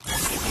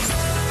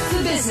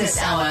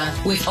Business Hour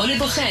with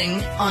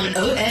Olibogeng on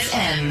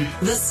OFM,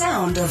 the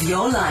sound of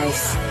your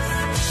life.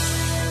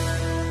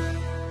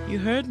 You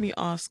heard me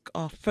ask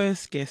our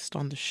first guest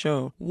on the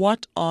show,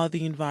 what are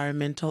the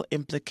environmental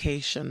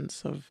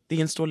implications of the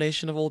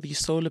installation of all these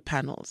solar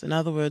panels? In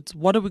other words,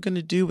 what are we going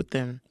to do with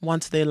them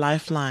once their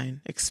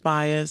lifeline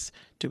expires?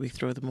 Do we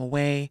throw them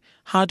away?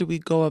 How do we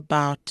go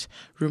about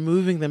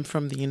removing them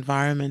from the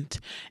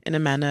environment in a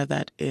manner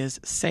that is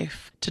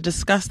safe? To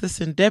discuss this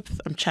in depth,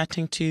 I'm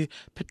chatting to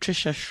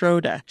Patricia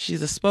Schröder.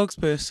 She's a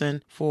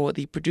spokesperson for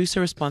the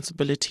producer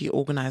responsibility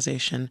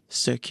organization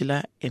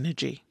Circular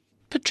Energy.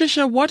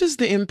 Patricia, what is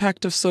the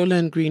impact of solar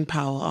and green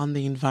power on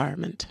the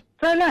environment?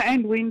 Solar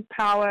and wind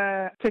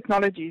power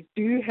technologies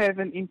do have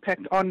an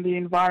impact on the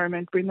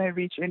environment when they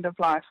reach end of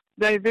life.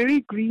 They're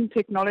very green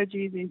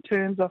technologies in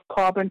terms of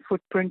carbon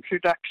footprint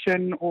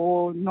reduction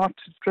or not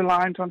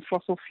reliant on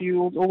fossil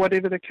fuels or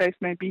whatever the case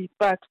may be.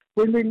 But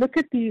when we look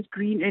at these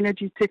green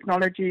energy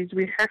technologies,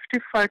 we have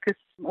to focus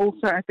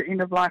also at the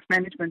end of life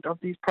management of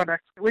these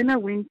products. When a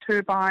wind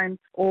turbine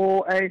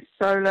or a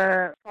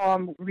solar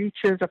farm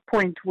reaches a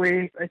point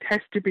where it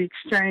has to be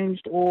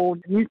exchanged or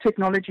new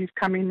technologies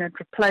come in and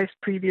replace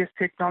previous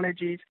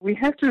technologies, we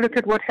have to look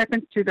at what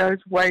happens to those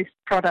waste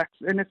products.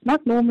 And it's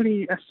not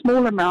normally a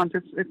small amount,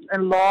 it's a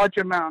large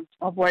amount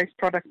of waste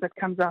products that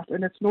comes out.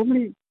 And it's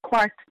normally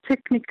quite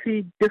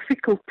technically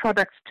difficult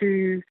products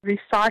to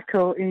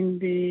recycle in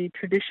the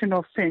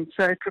traditional sense.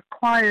 So it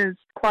requires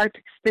quite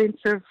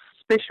extensive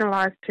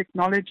specialized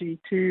technology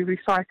to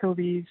recycle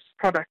these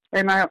products.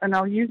 And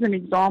I'll use an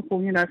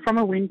example, from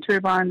a wind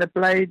turbine, the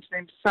blades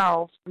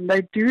themselves,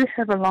 they do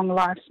have a long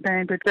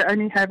lifespan, but they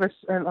only have a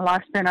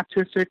lifespan up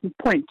to a certain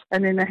point,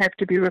 and then they have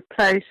to be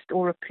replaced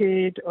or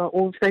repaired,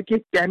 or if they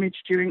get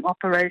damaged during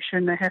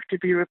operation, they have to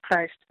be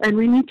replaced. And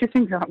we need to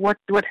think about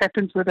what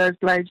happens with those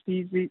blades.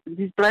 These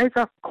blades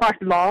are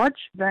quite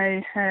large.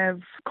 They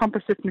have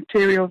composite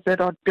materials that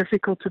are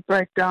difficult to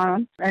break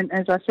down, and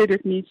as I said,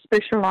 it needs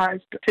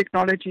specialized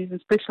technologies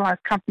and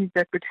specialized companies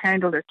that would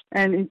handle it.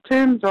 And in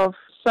terms of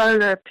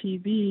solar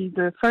PV,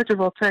 the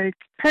photovoltaic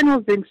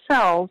panels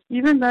themselves,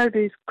 even though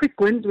there's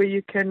quick wins where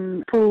you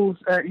can pull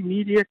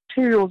immediate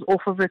materials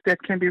off of it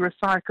that can be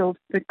recycled,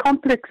 the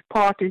complex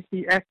part is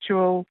the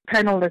actual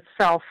panel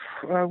itself,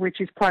 which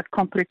is quite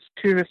complex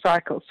to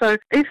recycle. So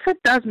if it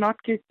does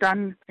not get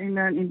done in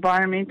an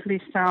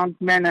environmentally sound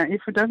manner,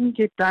 if it doesn't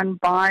get done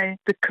by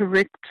the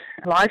correct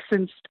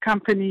licensed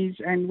companies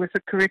and with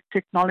the correct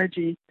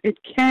technology, it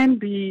can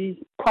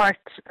be quite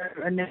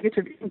a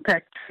negative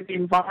impact to the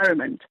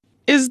environment.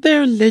 Is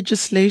there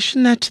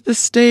legislation at this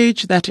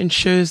stage that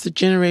ensures the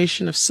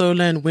generation of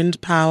solar and wind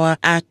power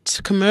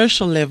at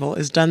commercial level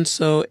is done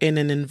so in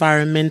an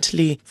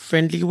environmentally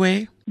friendly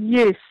way?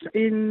 Yes,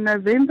 in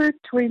November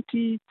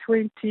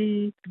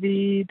 2020,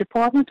 the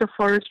Department of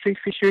Forestry,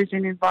 Fisheries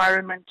and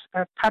Environment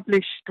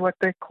published what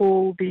they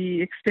call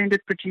the Extended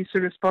Producer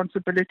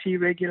Responsibility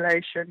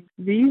Regulation.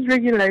 These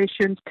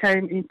regulations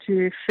came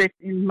into effect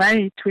in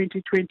May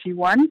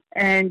 2021,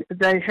 and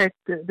they had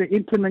the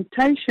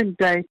implementation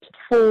date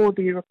for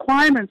the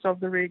requirements of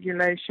the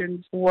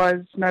regulations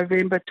was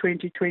November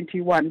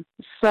 2021.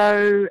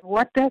 So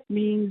what that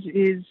means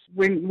is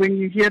when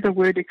you hear the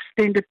word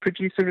Extended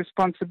Producer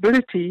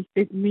Responsibility,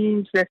 it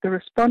means that the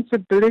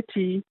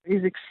responsibility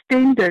is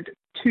extended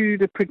to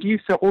the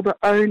producer or the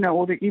owner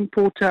or the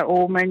importer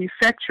or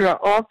manufacturer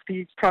of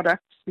these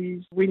products,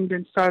 these wind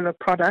and solar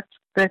products,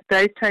 that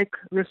they take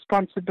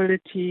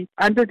responsibility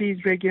under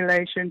these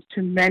regulations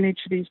to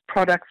manage these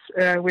products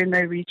when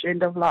they reach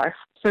end of life.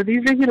 So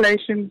these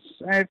regulations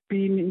have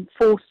been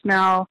enforced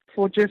now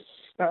for just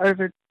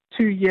over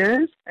 2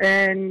 years,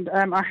 and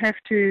I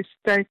have to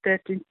state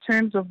that in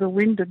terms of the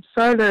wind and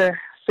solar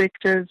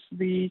sectors,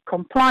 the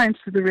compliance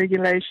to the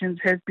regulations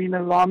has been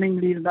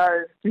alarmingly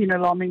low.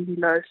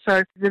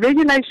 So the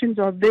regulations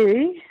are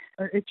there.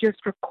 It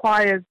just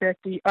requires that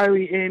the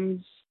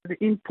OEMs, the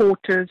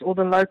importers or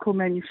the local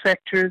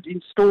manufacturers,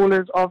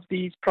 installers of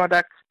these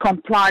products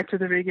comply to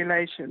the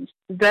regulations.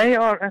 They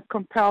are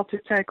compelled to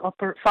take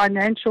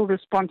financial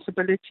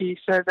responsibility,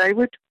 so they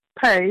would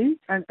pay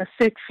a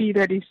set fee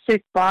that is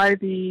set by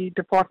the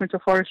Department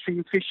of Forestry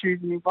and Fisheries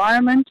and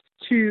Environment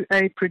to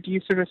a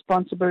producer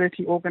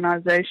responsibility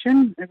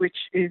organization,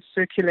 which is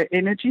Circular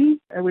Energy,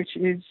 which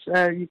is,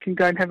 you can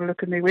go and have a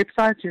look on their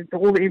website.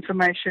 All the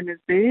information is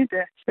there.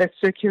 That's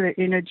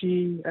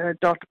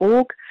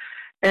circularenergy.org.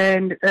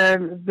 And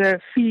the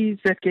fees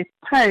that get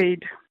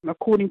paid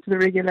according to the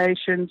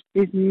regulations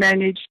is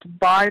managed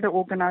by the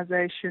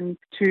organization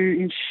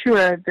to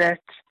ensure that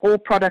all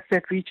products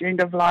that reach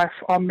end of life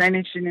are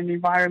managed in an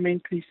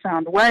environmentally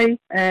sound way,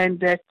 and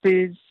that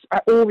there's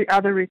all the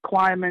other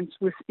requirements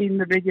within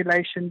the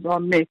regulations are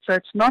met. So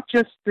it's not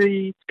just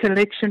the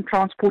collection,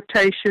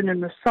 transportation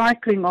and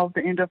recycling of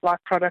the end of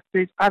life product.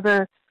 There's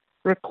other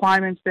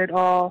requirements that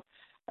are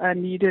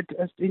needed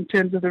in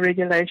terms of the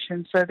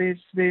regulation. So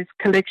there's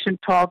collection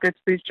targets,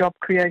 there's job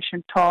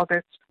creation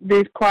targets,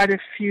 there's quite a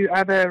few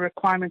other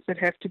requirements that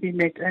have to be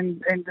met.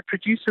 And the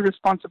Producer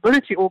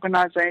Responsibility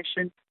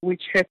Organisation,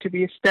 which had to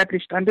be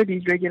established under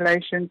these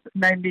regulations,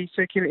 namely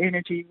Circular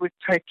Energy, would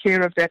take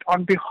care of that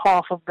on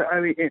behalf of the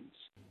OEMs.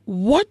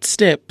 What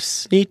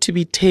steps need to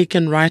be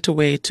taken right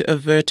away to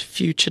avert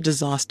future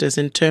disasters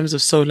in terms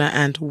of solar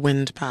and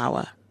wind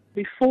power?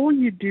 Before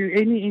you do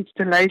any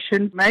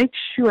installation, make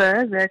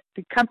sure that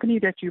the company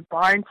that you're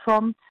buying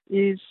from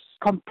is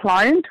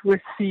compliant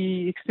with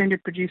the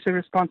Extended Producer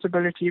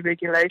Responsibility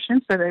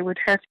Regulation. So they would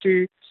have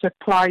to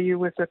supply you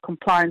with a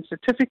compliance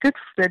certificate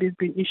that has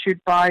been issued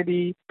by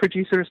the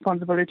Producer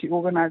Responsibility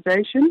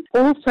Organisation.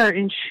 Also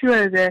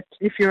ensure that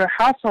if you're a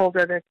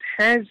householder that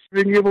has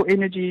renewable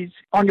energies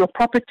on your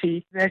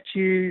property, that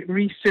you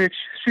research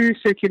through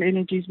Circular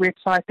Energy's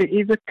website. There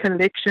is a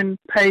collection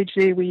page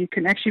there where you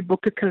can actually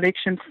book a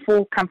collection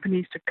for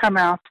companies to come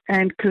out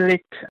and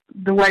collect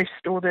the waste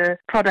or the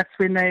products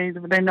when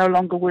they're no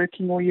longer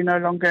working or you no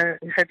longer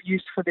have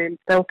use for them.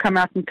 They'll come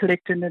out and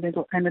collect it,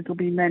 and it'll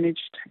be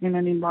managed in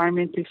an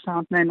environmentally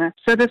sound manner.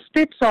 So the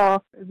steps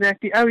are that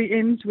the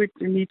OEMs would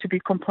need to be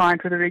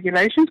compliant with the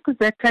regulations, because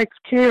that takes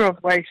care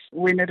of waste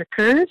when it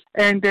occurs,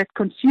 and that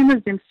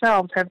consumers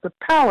themselves have the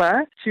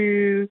power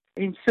to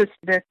insist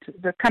that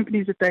the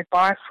companies that they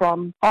buy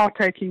from are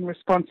taking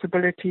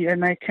responsibility,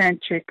 and they can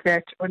check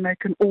that, and they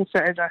can also,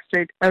 as I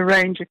said,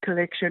 arrange a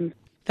collection.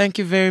 Thank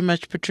you very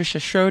much, Patricia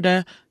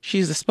Schröder.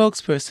 She's the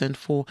spokesperson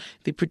for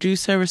the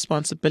Producer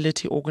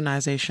Responsibility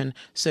Organisation,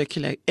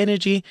 Circular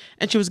Energy,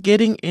 and she was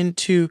getting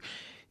into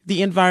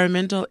the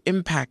environmental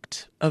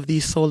impact of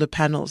these solar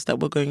panels that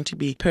we're going to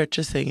be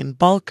purchasing in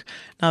bulk.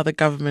 Now the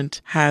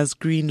government has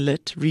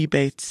greenlit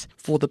rebates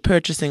for the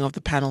purchasing of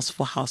the panels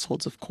for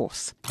households, of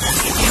course.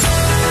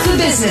 The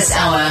Business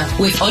Hour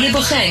with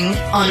Olibogeng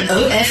on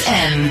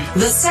OFM,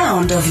 the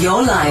sound of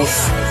your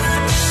life.